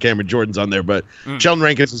say that when Cameron Jordan's on there?" But Sheldon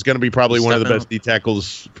Rankins is going to be probably one of the best D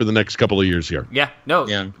tackles for the next couple of years here.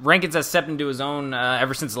 Rankins has stepped into his own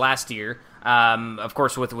ever since last year. Of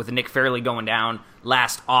course, with Nick Fairley going down,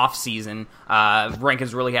 last offseason.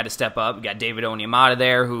 Rankins really had to step up. We got David Onyemata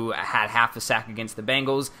there, who had half a sack against the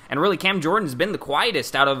Bengals, and really Cam Jordan's been the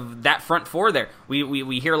quietest out of that front four there.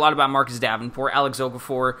 We hear a lot about Marcus Davenport, Alex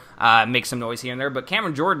Okafor makes some noise here and there, but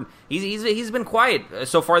Cameron Jordan, he's been quiet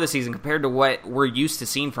so far this season compared to what we're used to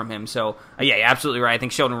seeing from him. So yeah, you're absolutely right. I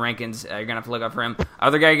think Sheldon Rankins, you're gonna have to look out for him.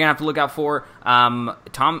 Other guy you're gonna have to look out for,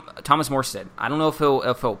 Thomas Morstead. I don't know if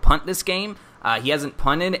he'll punt this game. He hasn't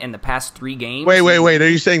punted in the past 3 games. Wait. Are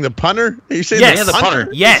you saying the punter? Are you saying the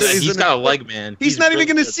punter? Yes. He's got a leg, man. He's not even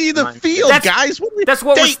going to see the field, guys. That's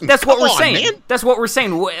what we're saying. Man. That's what we're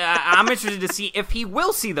saying. I'm interested to see if he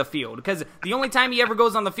will see the field, because the only time he ever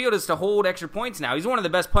goes on the field is to hold extra points now. He's one of the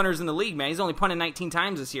best punters in the league, man. He's only punted 19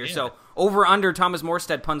 times this year. Yeah. So over/under Thomas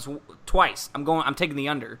Morstead punts twice. I'm taking the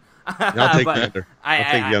under. I'll take the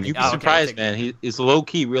under. You'd be surprised, man. He's low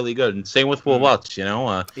key really good, and same with Will Lutz.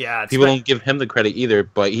 People don't give him the credit either,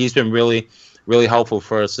 but he's been really, really helpful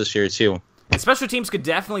for us this year too. And special teams could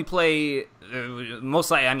definitely play.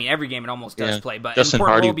 Most likely, I mean, every game it almost does play, but Justin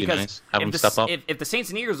important Hardy role would be because nice. Have him step up. If the Saints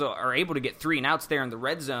and Eagles are able to get 3 and outs there in the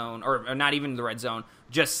red zone, or not even the red zone,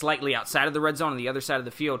 just slightly outside of the red zone on the other side of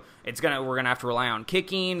the field, we're gonna have to rely on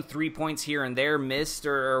kicking, 3 points here and there, missed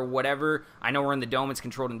or whatever. I know we're in the dome, it's a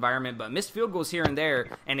controlled environment, but missed field goals here and there,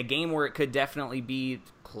 and a game where it could definitely be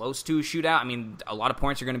close to a shootout. I mean, a lot of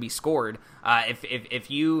points are going to be scored. If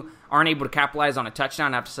you aren't able to capitalize on a touchdown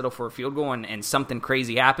and have to settle for a field goal and something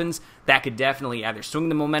crazy happens, that could definitely either swing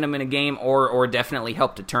the momentum in a game or definitely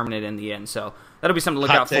help determine it in the end. So that'll be something to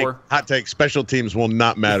look out for. Hot take, special teams will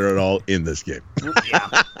not matter at all in this game.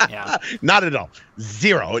 Yeah. Not at all.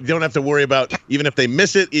 0. You don't have to worry about, even if they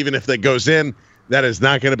miss it, even if that goes in, that is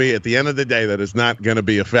not going to be, at the end of the day, that is not going to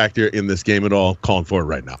be a factor in this game at all. Calling for it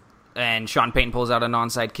right now. And Sean Payton pulls out an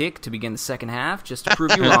onside kick to begin the second half, just to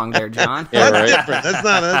prove you wrong there, John. That's different.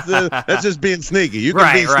 That's just being sneaky. You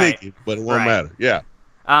can be sneaky, but it won't matter. Yeah.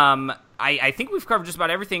 I think we've covered just about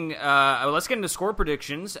everything. Let's get into score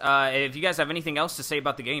predictions. If you guys have anything else to say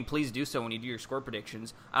about the game, please do so when you do your score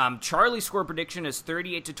predictions. Charlie's score prediction is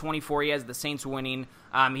 38-24. He has the Saints winning.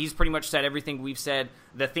 He's pretty much said everything we've said.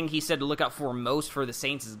 The thing he said to look out for most for the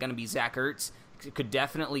Saints is going to be Zach Ertz. It could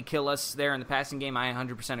definitely kill us there in the passing game. I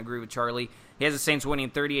 100% agree with Charlie. He has the Saints winning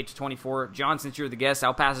 38-24. John, since you're the guest,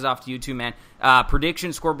 I'll pass it off to you too, man.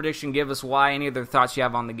 Score prediction, give us why. Any other thoughts you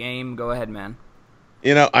have on the game? Go ahead, man.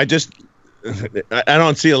 I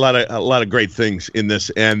don't see a lot of great things in this,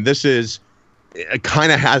 and this it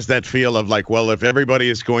kind of has that feel of like, well, if everybody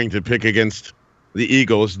is going to pick against the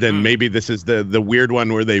Eagles, then maybe this is the weird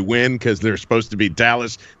one where they win because they're supposed to be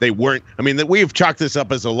Dallas. They weren't. I mean, we've chalked this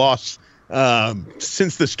up as a loss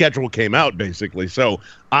since the schedule came out, basically. So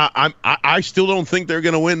I still don't think they're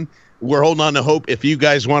going to win. We're holding on to hope. If you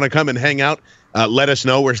guys want to come and hang out, let us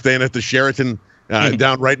know. We're staying at the Sheraton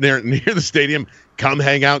down right near the stadium. Come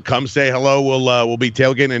hang out. Come say hello. We'll be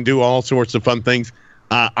tailgating and do all sorts of fun things.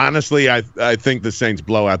 Honestly, I think the Saints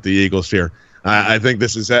blow out the Eagles here. I think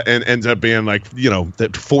this ends up being like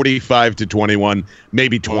 45-21,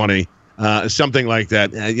 maybe 20. Something like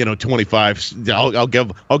that, 25. I'll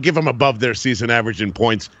give them above their season average in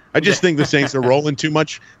points. I just think the Saints are rolling too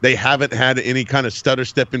much. They haven't had any kind of stutter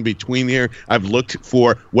step in between here. I've looked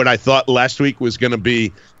for what I thought last week was going to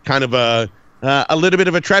be kind of a little bit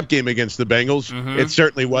of a trap game against the Bengals. Mm-hmm. It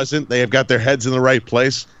certainly wasn't. They have got their heads in the right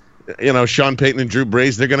place. Sean Payton and Drew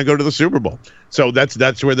Brees, they're going to go to the Super Bowl. So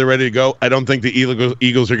that's where they're ready to go. I don't think the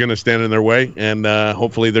Eagles are going to stand in their way, and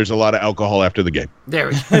hopefully there's a lot of alcohol after the game. There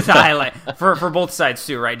we go. That's a highlight. For both sides,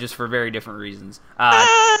 too, right? Just for very different reasons.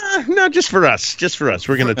 No, just for us. Just for us.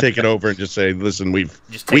 We're going to take it over and just say, listen, we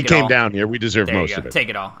came down here. We deserve most of it. Take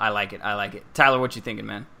it all. I like it. Tyler, what you thinking,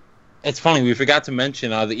 man? It's funny, we forgot to mention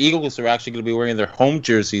the Eagles are actually going to be wearing their home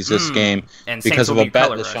jerseys this game and because of a bet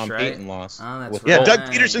that Rush, Sean right? Payton lost. Oh, that's right.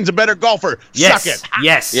 Doug Peterson's a better golfer. Yes. Suck it.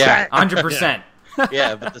 Yes. Yeah. 100%.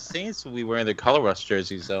 Yeah, but the Saints will be wearing their Color Rush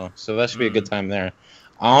jerseys, though, so that should be a good time there.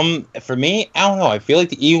 For me, I don't know. I feel like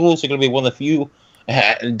the Eagles are going to be one of the few,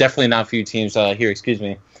 definitely not few teams here, excuse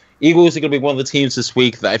me. Eagles are going to be one of the teams this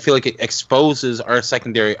week that I feel like it exposes our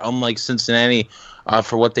secondary, unlike Cincinnati,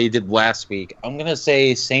 for what they did last week. I'm going to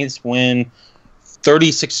say Saints win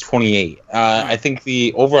 36-28. I think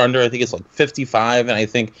the over-under, I think it's like 55, and I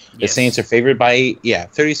think the Saints are favored by 8. Yeah,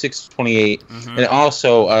 36-28. Mm-hmm. And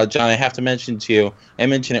also, John, I have to mention to you, I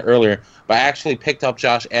mentioned it earlier, but I actually picked up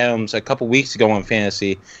Josh Adams a couple weeks ago on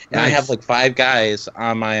fantasy, and I have like 5 guys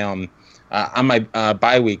on my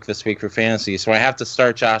bye week this week for fantasy, so I have to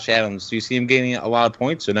start Josh Adams. Do you see him getting a lot of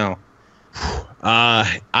points or no?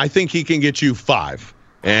 I think he can get you 5.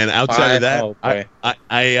 And outside of that,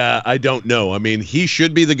 I don't know. I mean, he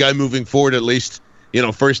should be the guy moving forward at least.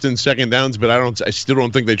 first and second downs, but I still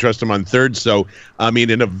don't think they trust him on third. So, I mean,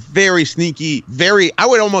 in a very sneaky, I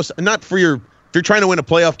would almost, not for if you're trying to win a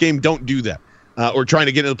playoff game, don't do that. Or trying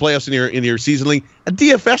to get into the playoffs in your season league. A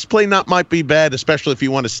DFS play might be bad, especially if you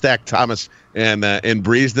want to stack Thomas and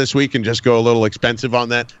Breeze this week and just go a little expensive on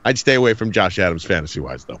that. I'd stay away from Josh Adams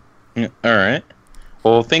fantasy-wise, though. Yeah, all right.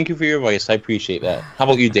 Well, thank you for your advice. I appreciate that. How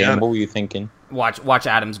about you, Dan? What were you thinking? Watch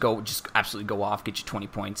Adams just absolutely go off, get you 20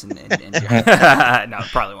 points, and no,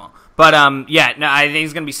 probably won't. But I think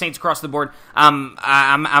it's going to be Saints across the board. I'm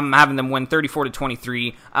having them win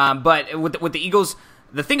 34-23. But with the Eagles,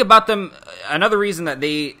 the thing about them, another reason that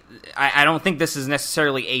I don't think this is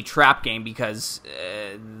necessarily a trap game because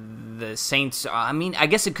the Saints, I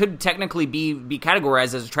guess it could technically be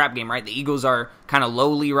categorized as a trap game, right? The Eagles are kind of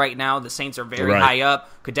lowly right now. The Saints are very high up,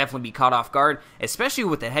 could definitely be caught off guard, especially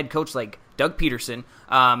with a head coach like Doug Peterson.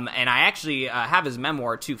 And I actually have his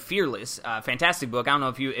memoir too, Fearless, fantastic book. I don't know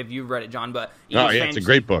if you've read it, John, but it's a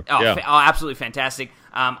great book. Absolutely fantastic.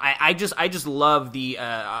 I just love the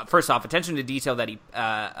first off, attention to detail that he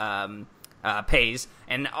pays,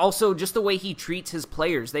 and also just the way he treats his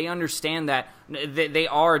players. They understand that they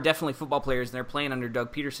are definitely football players and they're playing under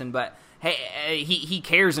Doug Peterson, but hey, he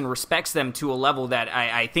cares and respects them to a level that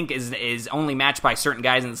I think is only matched by certain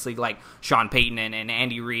guys in this league like Sean Payton and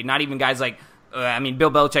Andy Reid. Not even guys like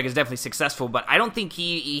Bill Belichick is definitely successful, but I don't think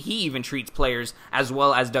he even treats players as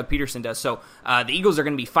well as Doug Peterson does. So the Eagles are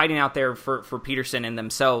going to be fighting out there for Peterson and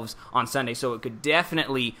themselves on Sunday, so it could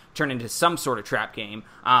definitely turn into some sort of trap game.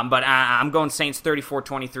 But I'm going Saints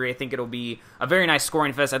 34-23. I think it'll be a very nice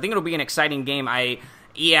scoring fest. I think it'll be an exciting game.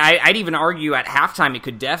 I'd even argue at halftime it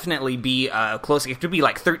could definitely be close. It could be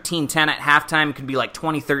like 13-10 at halftime. It could be like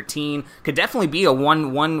 20-13. Could definitely be a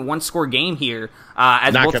one score game here.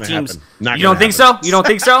 As not both teams. You don't think so? You don't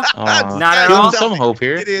think so? Not at all. Some hope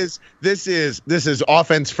here. This is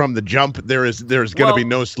offense from the jump. There's going to be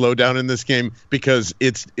no slowdown in this game because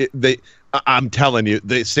I'm telling you,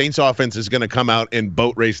 the Saints offense is going to come out and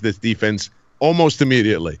boat race this defense almost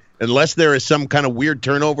immediately. Unless there is some kind of weird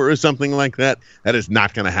turnover or something like that, that is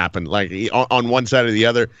not going to happen. Like on one side or the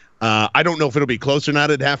other. I don't know if it'll be close or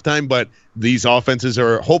not at halftime, but these offenses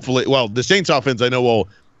are hopefully. Well, the Saints offense I know will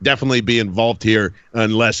definitely be involved here,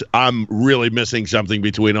 unless I'm really missing something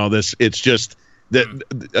between all this. It's just that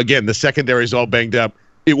again, the secondary is all banged up.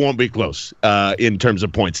 It won't be close in terms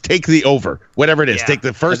of points. Take the over, whatever it is. Yeah. Take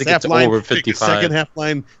the first half line, over 55. Take the second half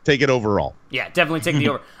line, take it overall. Yeah, definitely take the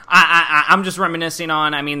over. I'm just reminiscing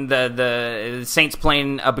on, the Saints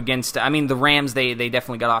playing up against, the Rams, they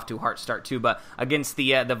definitely got off to a hard start too, but against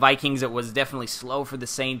the Vikings, it was definitely slow for the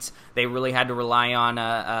Saints. They really had to rely on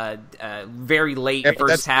a very late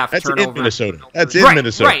first half turnover. That's in Minnesota. That's in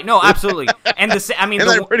Minnesota. Right, no, absolutely. And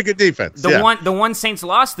they're a pretty good defense. The one Saints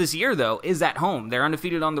lost this year, though, is at home. They're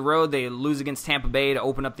undefeated on the road. They lose against Tampa Bay to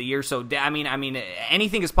open up the year. So,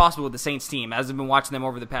 anything is possible with the Saints team, as I've been watching them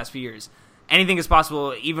over the past few years. Anything is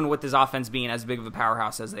possible, even with this offense being as big of a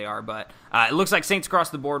powerhouse as they are. But it looks like Saints across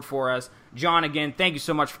the board for us. John, again, thank you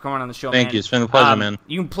so much for coming on the show, man. Thank you. It's been a pleasure, man.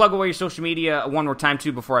 You can plug away your social media one more time,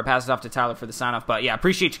 too, before I pass it off to Tyler for the sign-off. But, yeah,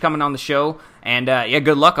 appreciate you coming on the show. And,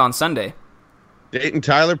 good luck on Sunday. Dayton,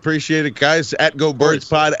 Tyler, appreciate it, guys. At Go Birds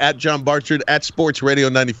Pod, at John Barchard, at Sports Radio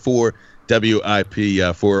 94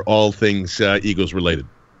 WIP for all things Eagles related.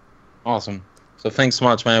 Awesome. So thanks so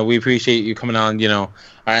much, man. We appreciate you coming on.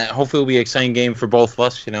 Hopefully it'll be an exciting game for both of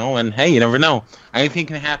us. And hey, you never know. Anything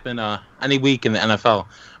can happen any week in the NFL.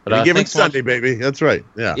 But any given Sunday, baby. That's right.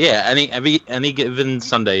 Yeah. Yeah. Any given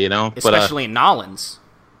Sunday. Especially in Nolens.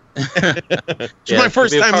 It's my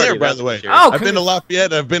first time there, by the way. I've been to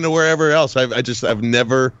Lafayette. I've been to wherever else. I've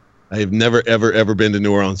never ever been to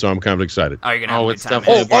New Orleans, so I'm kind of excited. Oh, you're gonna have a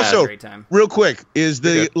good time. Also, real quick, is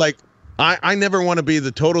I never want to be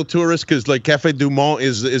the total tourist because Cafe Du Monde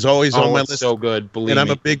is always on my list. So good, believe me. And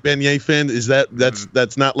I'm a big beignet fan.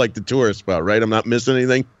 That's not like the tourist spot, right? I'm not missing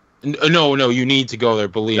anything. No, you need to go there.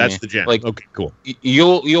 Believe me. That's the jam. Okay, cool.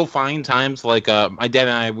 You'll find times my dad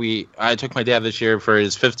and I took my dad this year for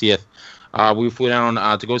his 50th. We flew down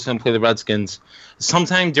to go see him play the Redskins.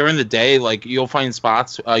 Sometime during the day, you'll find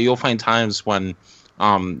spots. You'll find times when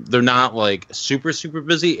they're not super super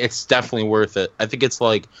busy. It's definitely worth it. I think it's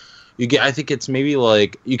I think it's maybe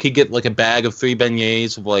you could get a bag of 3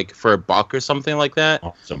 beignets for $1 or something like that.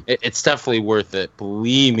 Awesome. It's definitely worth it.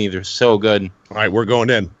 Believe me, they're so good. All right, we're going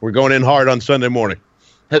in. We're going in hard on Sunday morning.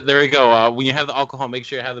 There you go. When you have the alcohol, make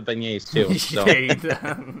sure you have the beignets too. So.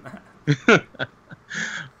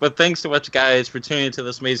 But thanks so much, guys, for tuning into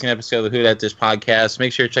this amazing episode of the Who Dat Dish podcast.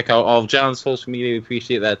 Make sure to check out all of John's social media. We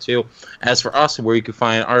appreciate that, too. As for us, where you can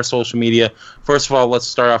find our social media, first of all, let's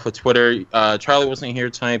start off with Twitter. Charlie wasn't here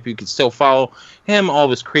tonight, but you can still follow him, all of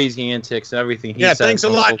his crazy antics and everything he says. Yeah, thanks a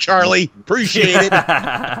lot, Charlie. Appreciate it.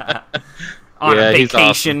 On a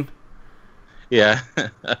vacation. Yeah,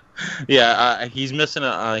 he's missing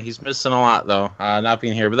a lot though, not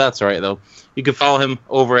being here, but that's all right though. You can follow him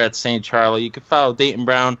over at St. Charlie. You can follow Dayton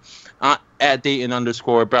Brown at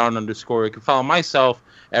Dayton_Brown_. You can follow myself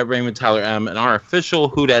at Raymond Tyler M and our official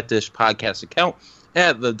Who Dat Dish podcast account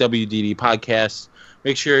at the WDD Podcast.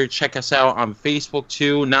 Make sure to check us out on Facebook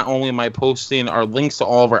too. Not only am I posting our links to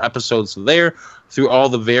all of our episodes there through all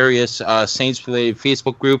the various Saints-related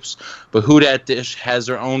Facebook groups, but Who Dat Dish has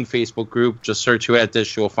their own Facebook group. Just search Who Dat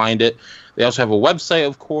Dish, you'll find it. They also have a website,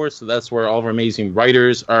 of course, so that's where all of our amazing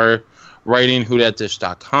writers are writing,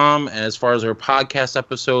 whodatdish.com. And as far as our podcast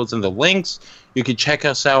episodes and the links, you can check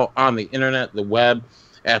us out on the internet, the web,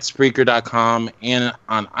 at Spreaker.com, and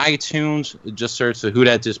on iTunes. Just search the Who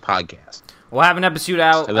Dat Dish podcast. We'll have an episode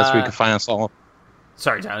out. So that's where you can find us all.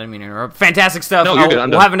 Sorry, Tyler, I didn't mean to interrupt. Fantastic stuff. No, you're good.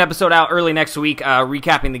 We'll have an episode out early next week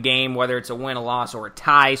recapping the game, whether it's a win, a loss, or a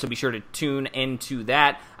tie, so be sure to tune into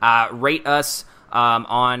that. Rate us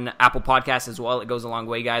on Apple Podcasts as well. It goes a long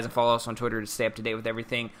way, guys, and follow us on Twitter to stay up to date with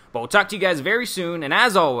everything. But we'll talk to you guys very soon, and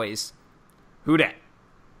as always, Who Dat?